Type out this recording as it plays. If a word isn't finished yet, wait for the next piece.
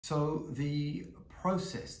So the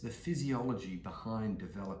process, the physiology behind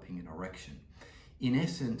developing an erection, in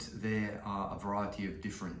essence, there are a variety of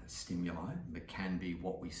different stimuli. There can be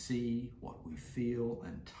what we see, what we feel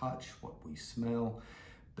and touch, what we smell,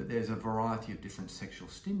 but there's a variety of different sexual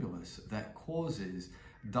stimulus that causes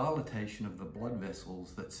dilatation of the blood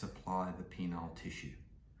vessels that supply the penile tissue.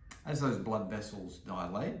 As those blood vessels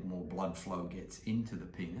dilate, more blood flow gets into the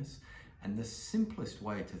penis. And the simplest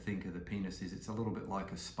way to think of the penis is it's a little bit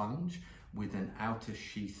like a sponge with an outer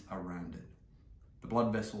sheath around it. The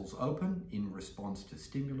blood vessels open in response to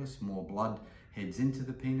stimulus, more blood heads into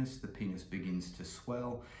the penis begins to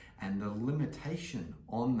swell, and the limitation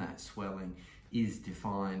on that swelling is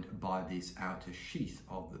defined by this outer sheath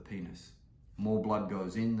of the penis. More blood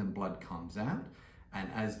goes in than blood comes out, and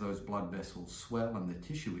as those blood vessels swell and the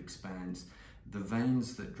tissue expands, the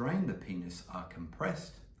veins that drain the penis are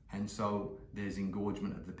compressed, and so there's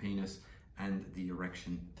engorgement of the penis and the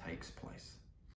erection takes place.